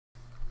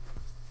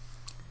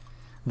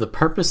The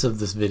purpose of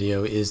this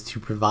video is to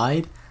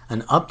provide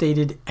an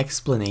updated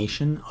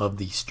explanation of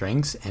the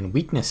strengths and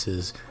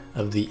weaknesses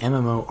of the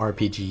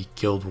MMORPG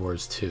Guild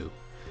Wars 2,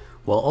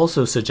 while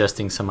also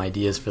suggesting some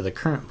ideas for the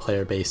current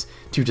player base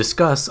to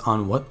discuss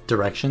on what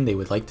direction they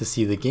would like to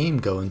see the game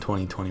go in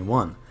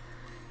 2021.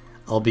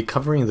 I'll be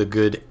covering the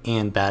good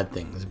and bad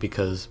things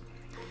because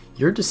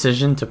your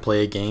decision to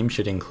play a game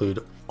should include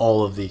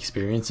all of the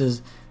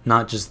experiences,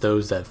 not just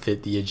those that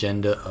fit the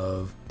agenda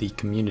of the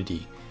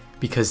community,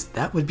 because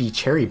that would be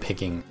cherry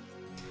picking.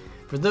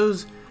 For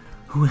those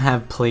who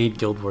have played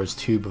Guild Wars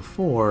 2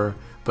 before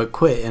but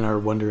quit and are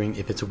wondering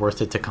if it's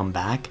worth it to come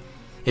back,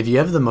 if you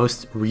have the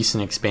most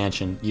recent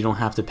expansion, you don't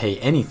have to pay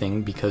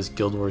anything because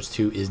Guild Wars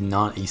 2 is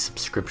not a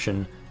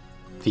subscription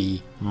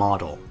fee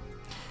model.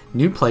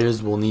 New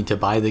players will need to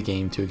buy the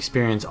game to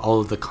experience all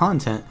of the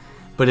content,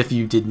 but if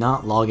you did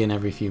not log in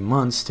every few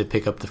months to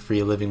pick up the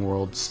free Living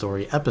World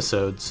story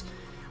episodes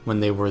when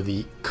they were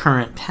the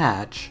current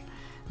patch,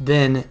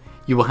 then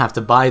you will have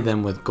to buy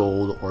them with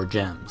gold or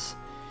gems.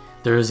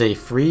 There is a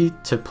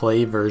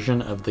free-to-play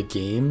version of the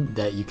game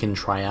that you can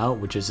try out,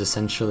 which is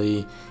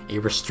essentially a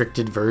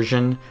restricted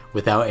version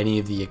without any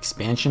of the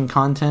expansion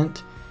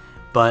content,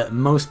 but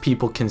most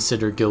people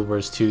consider Guild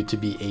Wars 2 to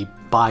be a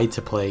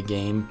buy-to-play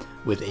game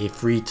with a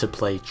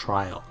free-to-play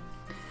trial.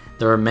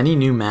 There are many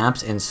new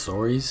maps and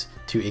stories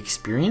to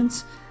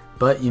experience,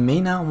 but you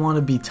may not want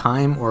to be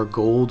time or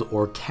gold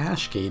or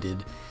cash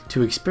gated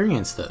to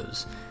experience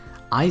those.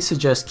 I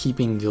suggest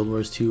keeping Guild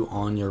Wars 2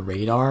 on your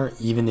radar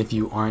even if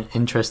you aren't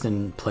interested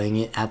in playing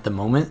it at the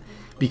moment,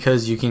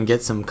 because you can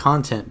get some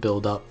content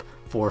build up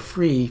for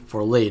free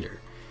for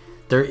later.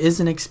 There is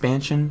an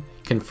expansion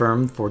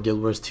confirmed for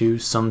Guild Wars 2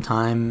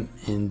 sometime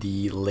in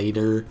the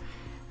later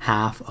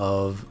half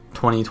of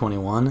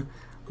 2021,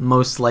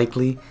 most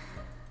likely.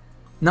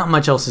 Not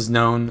much else is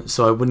known,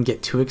 so I wouldn't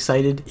get too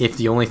excited if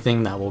the only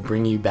thing that will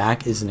bring you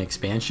back is an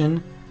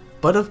expansion,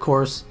 but of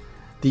course,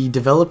 the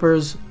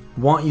developers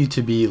want you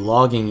to be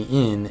logging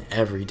in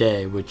every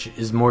day, which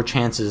is more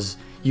chances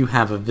you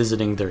have of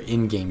visiting their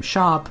in-game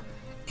shop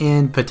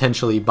and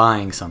potentially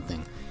buying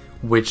something,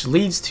 which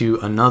leads to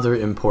another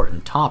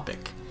important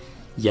topic.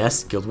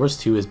 Yes, Guild Wars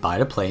 2 is buy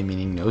to play,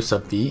 meaning no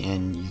sub fee,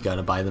 and you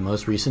gotta buy the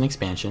most recent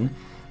expansion,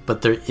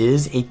 but there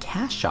is a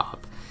cash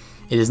shop.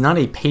 It is not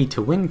a pay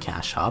to win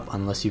cash shop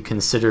unless you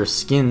consider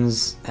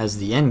skins as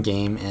the end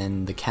game,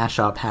 and the cash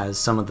shop has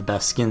some of the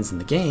best skins in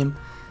the game,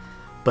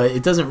 but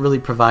it doesn't really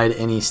provide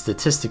any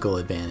statistical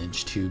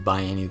advantage to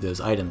buy any of those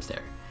items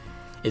there.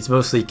 It's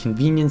mostly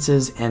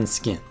conveniences and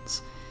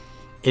skins.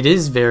 It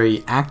is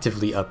very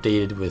actively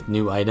updated with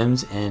new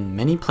items, and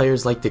many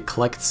players like to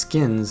collect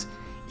skins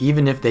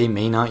even if they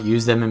may not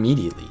use them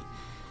immediately.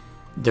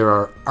 There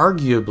are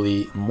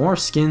arguably more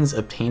skins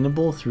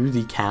obtainable through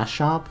the cash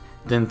shop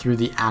than through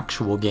the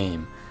actual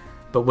game,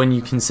 but when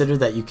you consider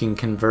that you can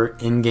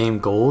convert in-game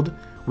gold,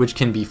 which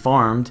can be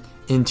farmed,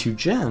 into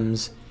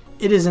gems,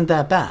 it isn't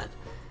that bad.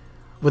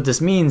 What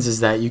this means is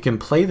that you can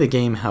play the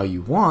game how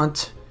you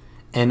want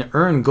and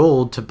earn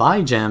gold to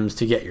buy gems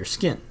to get your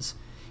skins,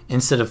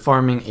 instead of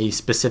farming a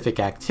specific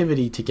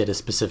activity to get a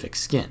specific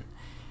skin.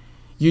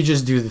 You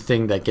just do the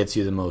thing that gets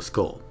you the most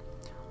gold.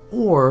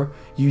 Or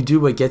you do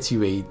what gets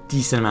you a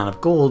decent amount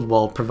of gold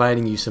while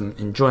providing you some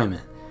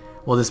enjoyment.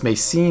 While this may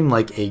seem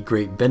like a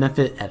great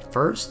benefit at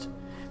first,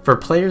 for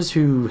players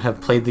who have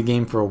played the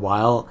game for a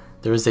while,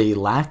 there is a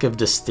lack of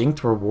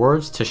distinct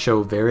rewards to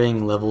show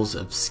varying levels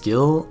of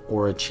skill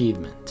or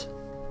achievement.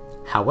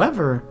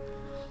 However,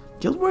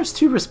 Guild Wars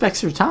 2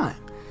 respects your time,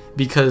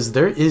 because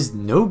there is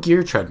no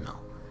Gear Treadmill.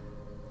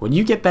 When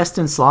you get Best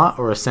in Slot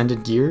or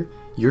Ascended Gear,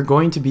 you're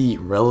going to be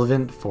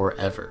relevant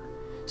forever.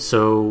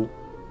 So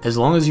as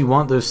long as you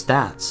want those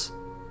stats,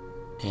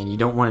 and you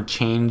don't want to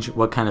change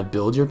what kind of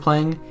build you're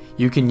playing,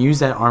 you can use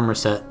that armor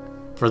set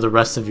for the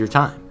rest of your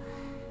time.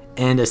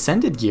 And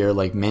Ascended Gear,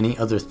 like many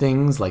other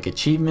things like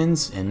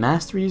achievements and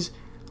masteries,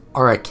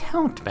 are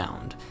account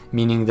bound,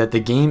 meaning that the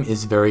game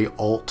is very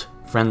alt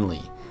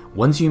friendly.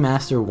 Once you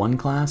master one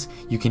class,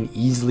 you can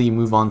easily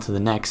move on to the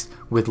next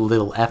with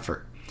little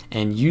effort,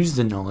 and use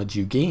the knowledge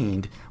you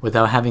gained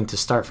without having to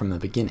start from the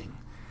beginning.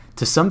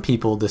 To some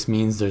people, this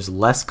means there's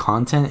less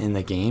content in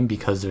the game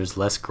because there's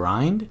less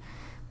grind,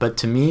 but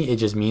to me it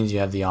just means you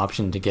have the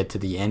option to get to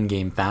the end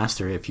game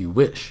faster if you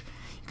wish.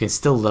 You can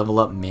still level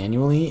up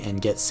manually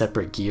and get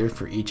separate gear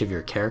for each of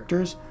your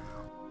characters.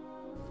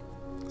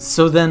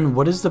 So then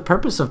what is the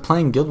purpose of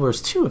playing Guild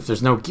Wars 2 if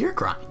there's no gear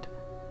grind?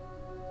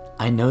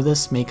 I know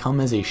this may come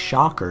as a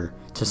shocker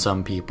to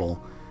some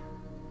people,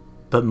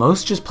 but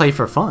most just play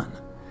for fun.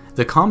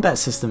 The combat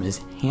system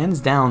is hands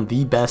down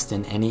the best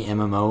in any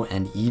MMO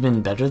and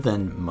even better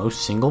than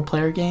most single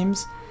player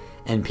games,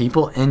 and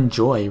people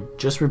enjoy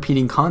just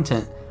repeating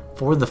content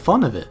for the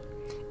fun of it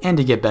and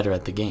to get better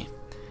at the game.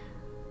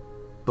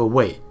 But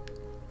wait,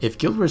 if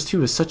Guild Wars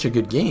 2 is such a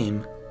good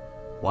game,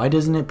 why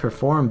doesn't it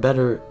perform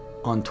better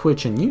on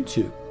Twitch and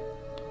YouTube?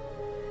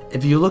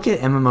 If you look at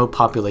MMO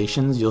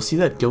Populations, you'll see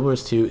that Guild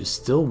Wars 2 is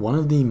still one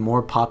of the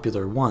more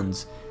popular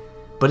ones,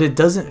 but it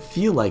doesn't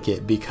feel like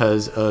it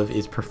because of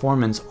its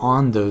performance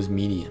on those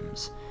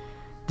mediums.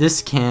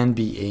 This can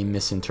be a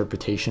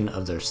misinterpretation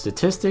of their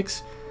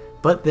statistics,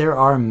 but there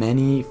are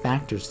many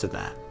factors to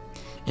that.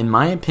 In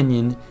my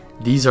opinion,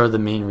 these are the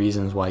main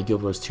reasons why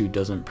Guild Wars 2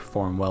 doesn't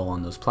perform well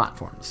on those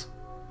platforms.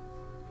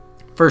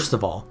 First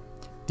of all,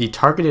 the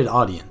targeted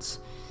audience.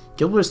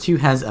 Guild Wars 2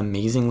 has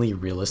amazingly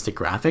realistic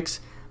graphics,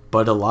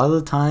 but a lot of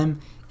the time,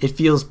 it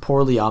feels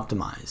poorly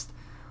optimized.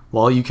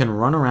 While you can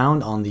run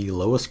around on the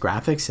lowest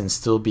graphics and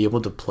still be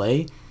able to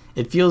play,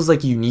 it feels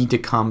like you need to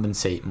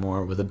compensate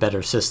more with a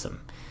better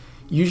system.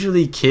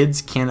 Usually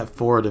kids can't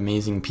afford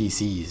amazing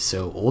PCs,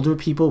 so older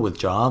people with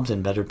jobs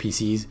and better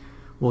PCs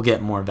will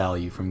get more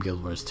value from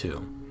Guild Wars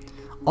 2.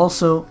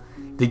 Also,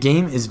 the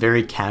game is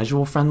very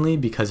casual friendly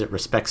because it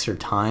respects your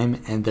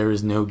time and there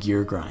is no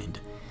gear grind.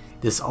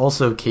 This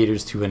also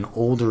caters to an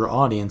older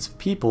audience of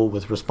people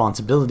with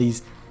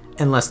responsibilities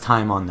and less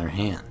time on their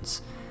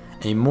hands.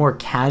 A more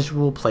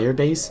casual player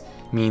base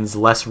means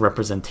less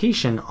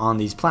representation on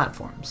these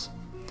platforms.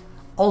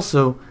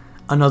 Also,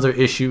 another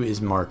issue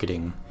is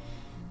marketing.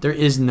 There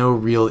is no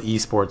real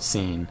esports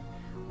scene.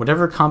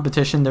 Whatever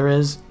competition there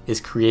is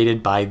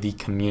created by the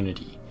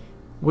community,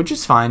 which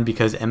is fine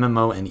because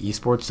MMO and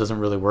esports doesn't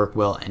really work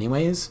well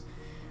anyways.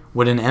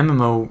 What an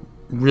MMO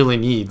really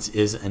needs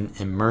is an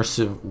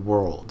immersive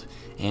world,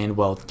 and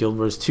while Guild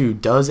Wars 2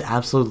 does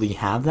absolutely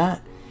have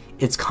that,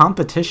 its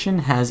competition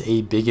has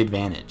a big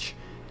advantage.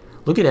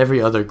 Look at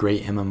every other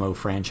great MMO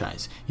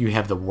franchise. You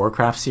have the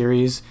Warcraft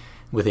series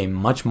with a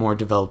much more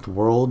developed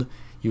world.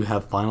 You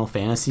have Final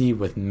Fantasy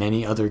with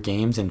many other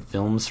games and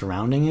films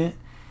surrounding it.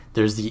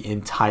 There's the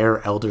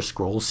entire Elder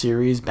Scrolls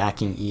series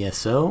backing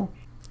ESO.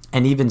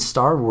 And even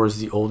Star Wars: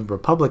 The Old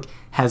Republic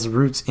has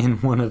roots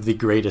in one of the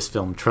greatest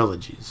film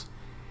trilogies.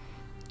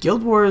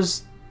 Guild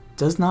Wars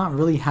does not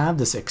really have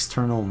this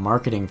external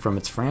marketing from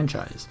its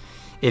franchise.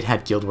 It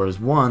had Guild Wars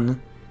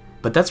 1,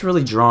 but that's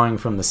really drawing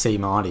from the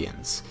same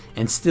audience.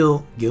 And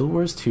still, Guild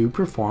Wars 2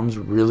 performs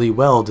really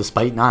well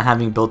despite not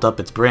having built up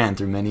its brand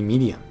through many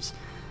mediums.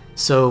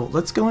 So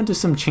let's go into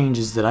some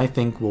changes that I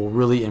think will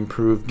really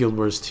improve Guild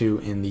Wars 2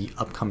 in the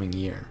upcoming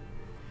year.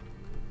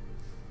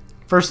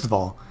 First of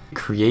all,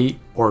 create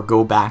or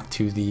go back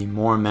to the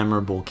more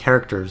memorable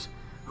characters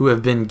who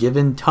have been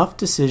given tough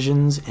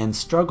decisions and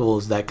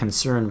struggles that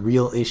concern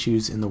real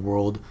issues in the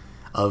world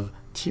of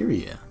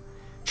Tyria.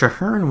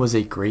 Traherne was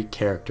a great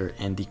character,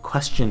 and the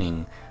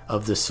questioning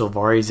of the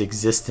Sylvari's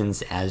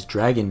existence as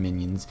dragon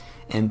minions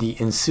and the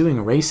ensuing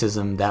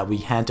racism that we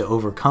had to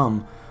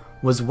overcome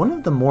was one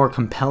of the more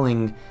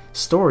compelling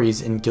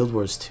stories in Guild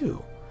Wars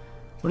 2.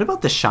 What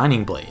about the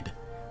Shining Blade?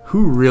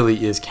 Who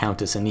really is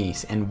Countess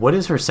Anise, and what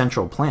is her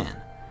central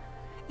plan?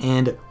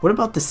 And what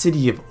about the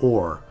city of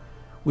Or?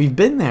 We've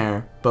been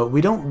there, but we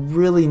don't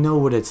really know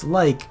what it's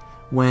like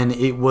when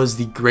it was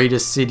the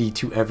greatest city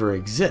to ever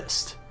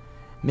exist.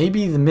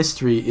 Maybe the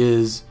mystery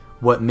is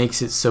what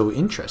makes it so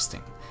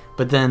interesting,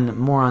 but then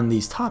more on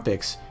these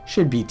topics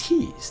should be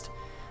teased.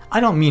 I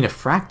don't mean a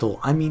fractal,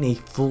 I mean a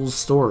full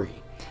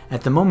story.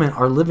 At the moment,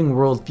 our living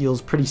world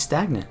feels pretty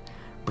stagnant.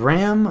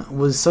 Bram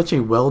was such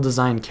a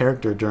well-designed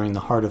character during the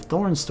Heart of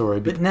Thorn story,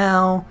 but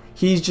now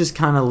he's just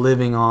kind of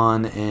living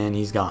on and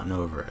he's gotten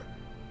over it.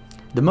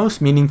 The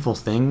most meaningful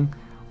thing,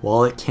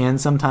 while it can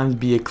sometimes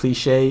be a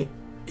cliche,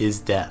 is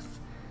death.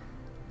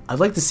 I'd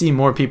like to see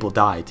more people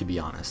die, to be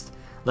honest.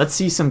 Let's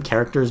see some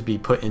characters be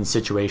put in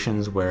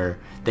situations where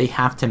they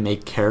have to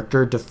make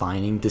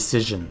character-defining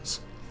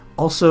decisions.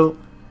 Also,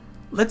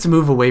 let's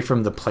move away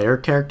from the player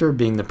character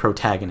being the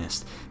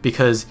protagonist,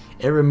 because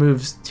it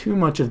removes too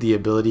much of the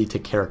ability to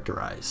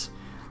characterize.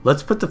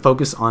 Let's put the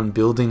focus on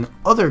building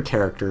other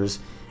characters,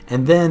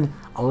 and then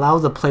allow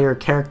the player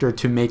character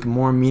to make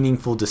more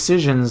meaningful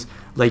decisions,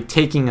 like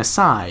taking a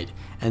side,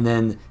 and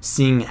then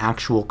seeing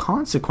actual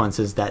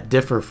consequences that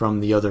differ from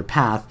the other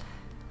path,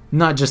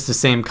 not just the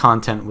same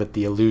content with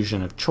the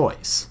illusion of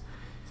choice.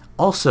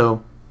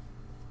 Also,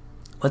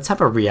 let's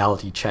have a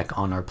reality check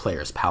on our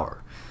player's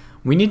power.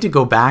 We need to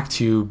go back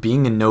to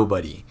being a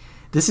nobody.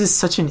 This is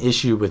such an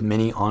issue with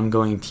many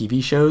ongoing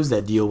TV shows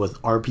that deal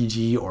with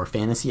RPG or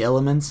fantasy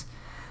elements.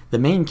 The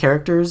main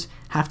characters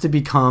have to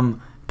become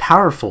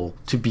powerful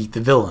to beat the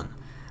villain,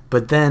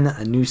 but then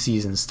a new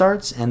season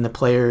starts and the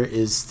player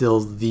is still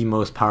the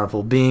most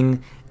powerful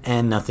being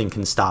and nothing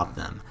can stop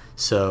them.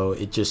 So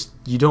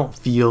you don't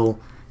feel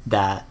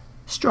that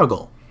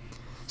struggle.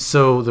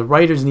 So the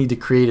writers need to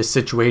create a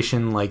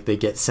situation like they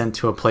get sent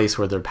to a place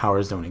where their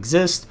powers don't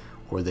exist,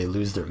 or they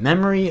lose their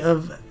memory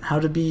of how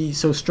to be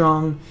so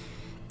strong,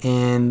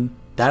 and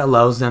that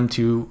allows them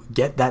to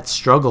get that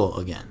struggle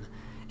again,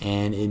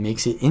 and it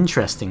makes it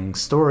interesting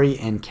story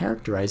and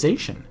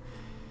characterization.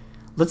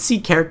 Let's see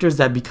characters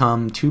that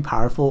become too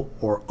powerful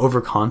or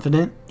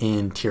overconfident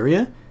in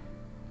Tyria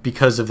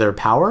because of their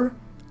power.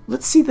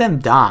 Let's see them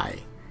die.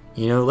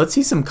 Let's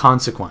see some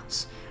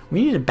consequence.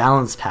 We need a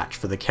balance patch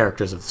for the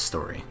characters of the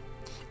story.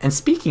 And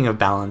speaking of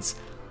balance,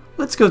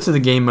 let's go to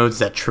the game modes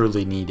that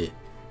truly need it.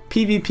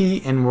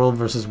 PvP and World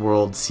vs.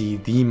 World see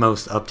the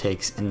most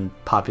uptakes in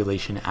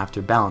population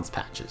after balance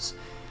patches.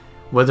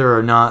 Whether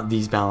or not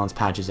these balance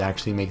patches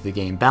actually make the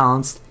game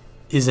balanced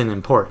isn't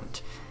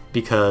important,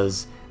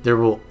 because there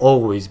will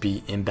always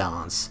be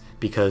imbalance,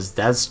 because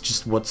that's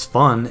just what's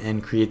fun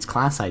and creates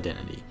class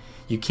identity.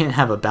 You can't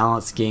have a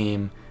balanced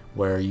game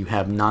where you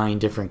have 9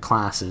 different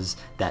classes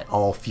that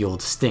all feel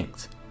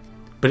distinct.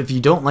 But if you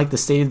don't like the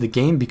state of the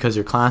game because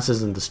your class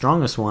isn't the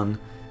strongest one,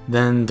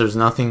 then there's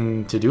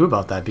nothing to do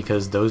about that,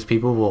 because those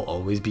people will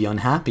always be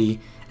unhappy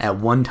at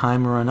one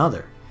time or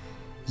another.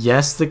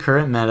 Yes, the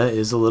current meta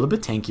is a little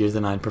bit tankier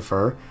than I'd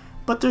prefer,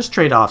 but there's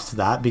trade-offs to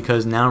that,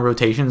 because now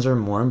rotations are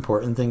more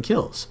important than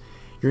kills.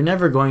 You're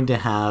never going to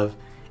have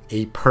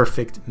a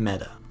perfect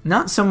meta.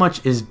 Not so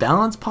much is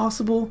balance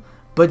possible,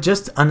 but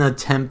just an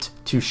attempt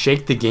to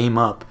shake the game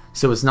up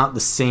so it's not the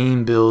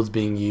same builds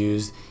being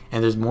used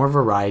and there's more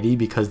variety,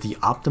 because the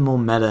optimal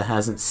meta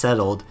hasn't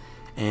settled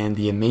and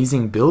the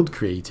amazing build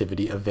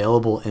creativity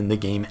available in the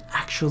game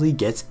actually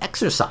gets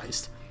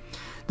exercised.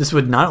 This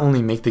would not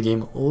only make the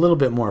game a little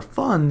bit more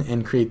fun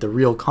and create the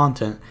real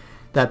content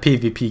that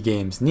PvP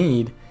games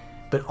need,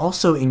 but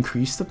also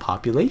increase the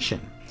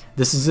population.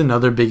 This is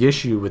another big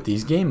issue with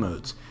these game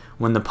modes.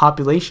 When the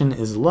population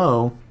is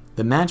low,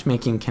 the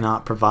matchmaking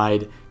cannot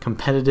provide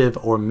competitive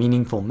or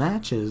meaningful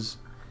matches.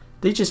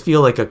 They just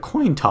feel like a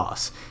coin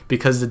toss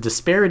because the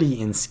disparity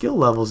in skill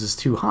levels is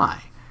too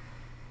high.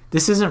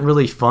 This isn't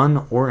really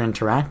fun or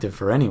interactive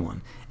for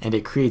anyone, and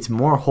it creates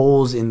more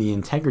holes in the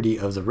integrity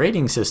of the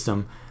rating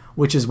system,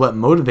 which is what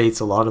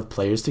motivates a lot of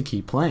players to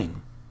keep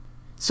playing.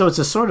 So it's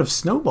a sort of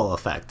snowball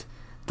effect.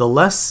 The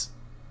less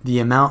the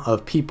amount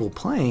of people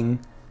playing,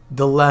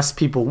 the less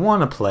people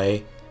want to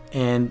play,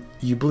 and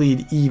you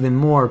bleed even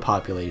more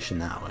population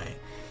that way.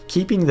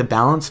 Keeping the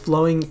balance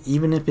flowing,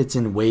 even if it's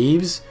in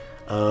waves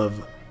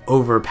of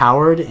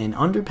overpowered and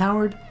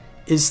underpowered,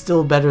 is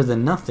still better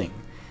than nothing.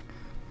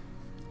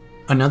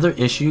 Another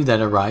issue that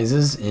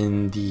arises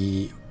in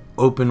the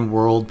open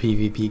world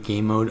PvP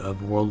game mode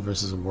of World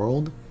vs.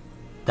 World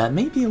that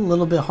may be a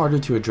little bit harder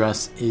to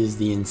address is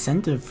the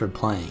incentive for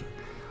playing.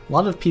 A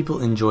lot of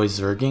people enjoy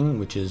zerging,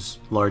 which is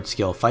large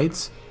scale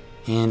fights,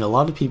 and a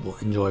lot of people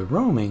enjoy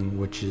roaming,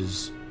 which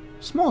is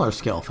smaller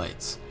scale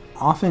fights.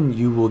 Often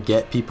you will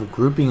get people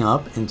grouping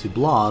up into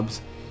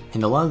blobs,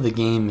 and a lot of the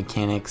game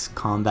mechanics,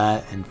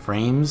 combat, and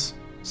frames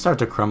start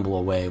to crumble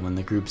away when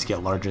the groups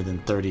get larger than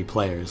 30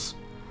 players.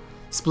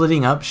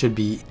 Splitting up should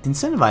be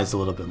incentivized a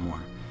little bit more.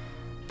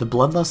 The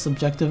Bloodlust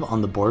objective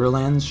on the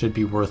Borderlands should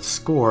be worth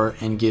score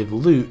and give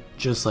loot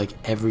just like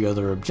every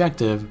other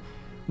objective,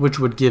 which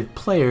would give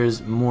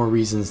players more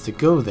reasons to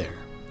go there,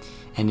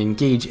 and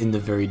engage in the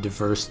very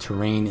diverse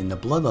terrain in the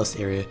Bloodlust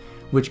area,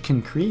 which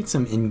can create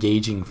some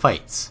engaging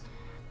fights.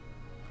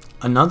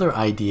 Another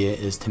idea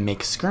is to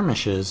make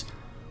skirmishes,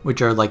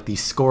 which are like the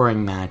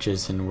scoring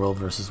matches in World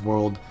vs.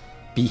 World,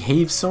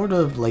 behave sort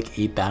of like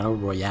a battle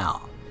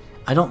royale.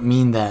 I don't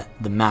mean that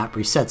the map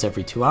resets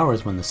every 2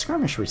 hours when the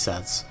skirmish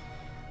resets,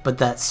 but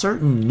that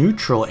certain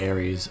neutral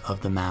areas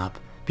of the map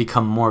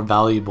become more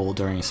valuable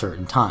during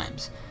certain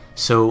times.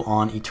 So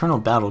on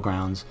Eternal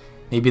Battlegrounds,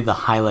 maybe the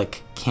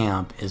Hylek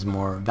camp is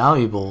more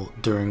valuable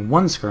during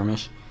one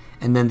skirmish,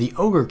 and then the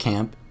Ogre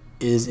camp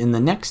is in the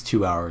next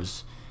 2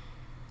 hours.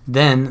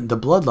 Then the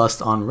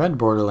Bloodlust on Red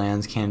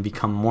Borderlands can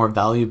become more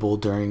valuable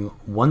during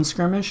one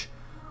skirmish,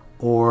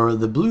 or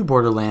the Blue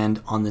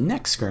Borderland on the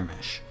next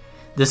skirmish.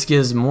 This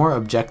gives more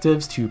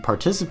objectives to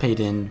participate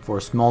in for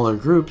smaller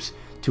groups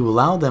to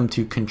allow them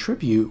to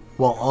contribute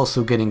while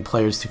also getting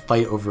players to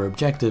fight over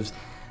objectives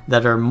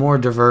that are more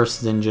diverse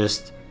than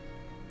just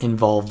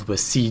involved with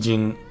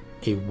sieging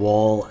a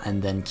wall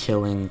and then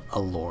killing a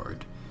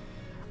lord.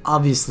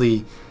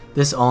 Obviously,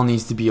 this all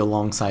needs to be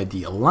alongside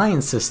the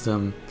alliance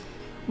system,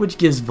 which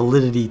gives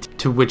validity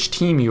to which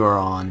team you are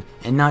on,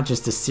 and not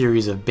just a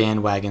series of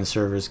bandwagon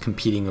servers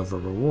competing over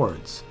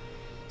rewards.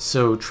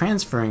 So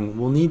transferring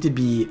will need to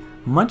be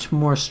much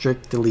more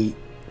strictly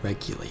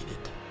regulated.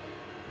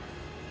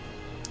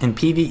 In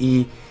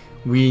PvE,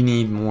 we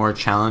need more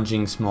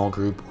challenging small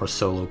group or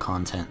solo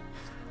content.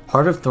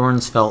 Heart of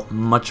Thorns felt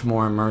much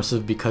more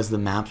immersive because the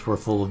maps were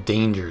full of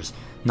dangers,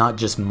 not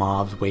just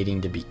mobs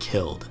waiting to be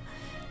killed.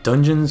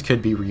 Dungeons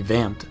could be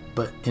revamped,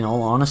 but in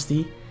all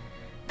honesty,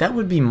 that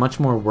would be much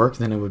more work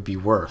than it would be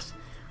worth.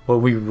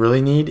 What we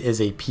really need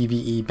is a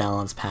PvE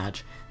balance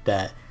patch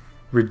that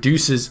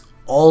reduces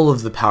all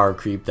of the power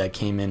creep that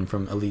came in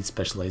from elite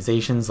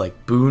specializations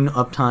like boon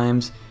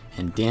uptimes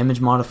and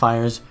damage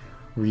modifiers,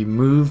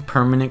 remove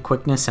permanent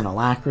quickness and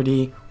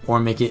alacrity, or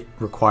make it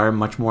require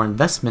much more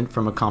investment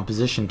from a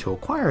composition to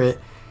acquire it,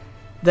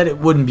 that it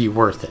wouldn't be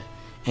worth it,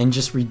 and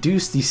just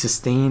reduce the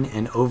sustain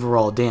and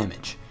overall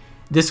damage.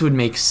 This would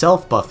make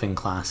self-buffing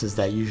classes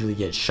that usually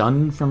get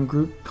shunned from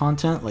group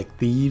content like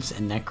Thieves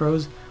and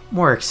Necros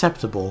more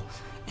acceptable,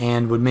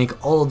 and would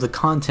make all of the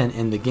content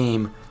in the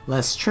game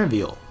less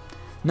trivial.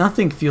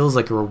 Nothing feels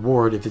like a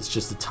reward if it's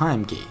just a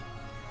time gate.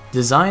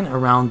 Design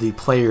around the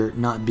player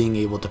not being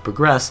able to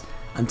progress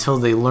until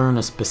they learn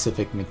a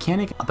specific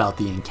mechanic about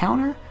the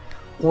encounter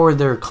or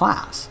their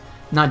class,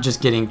 not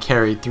just getting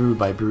carried through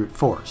by brute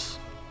force.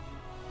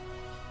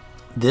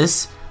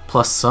 This,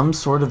 Plus, some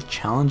sort of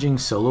challenging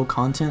solo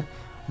content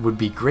would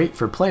be great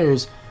for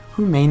players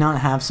who may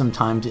not have some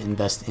time to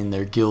invest in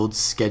their guild's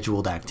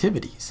scheduled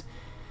activities.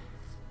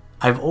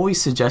 I've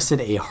always suggested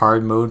a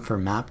hard mode for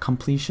map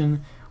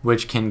completion,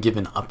 which can give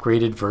an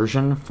upgraded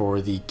version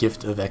for the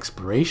Gift of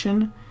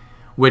Exploration,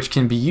 which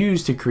can be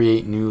used to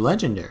create new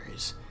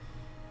legendaries.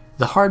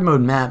 The hard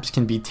mode maps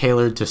can be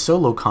tailored to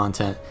solo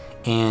content,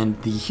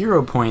 and the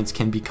hero points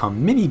can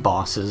become mini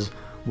bosses,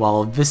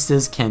 while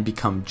vistas can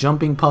become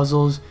jumping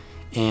puzzles,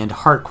 and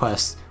heart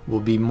quests will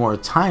be more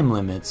time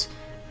limits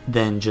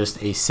than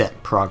just a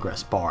set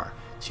progress bar,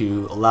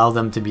 to allow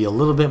them to be a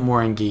little bit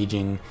more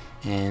engaging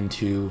and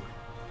to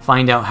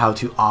find out how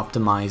to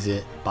optimize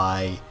it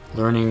by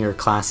learning your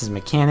class's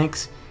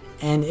mechanics,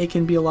 and it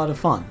can be a lot of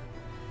fun.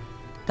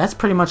 That's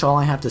pretty much all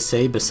I have to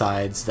say,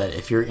 besides that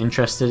if you're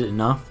interested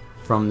enough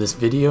from this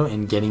video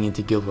in getting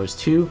into Guild Wars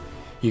 2,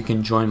 you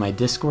can join my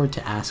Discord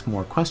to ask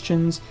more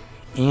questions,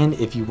 and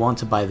if you want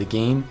to buy the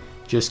game,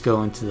 just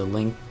go into the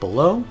link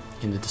below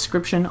in the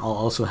description. I'll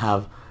also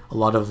have a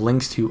lot of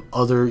links to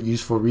other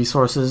useful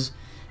resources,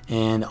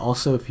 and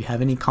also if you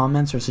have any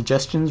comments or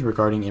suggestions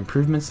regarding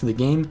improvements to the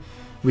game,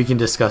 we can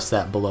discuss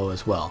that below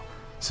as well.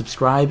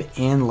 Subscribe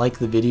and like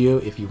the video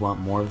if you want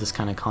more of this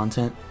kind of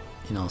content,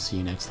 and I'll see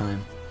you next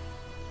time.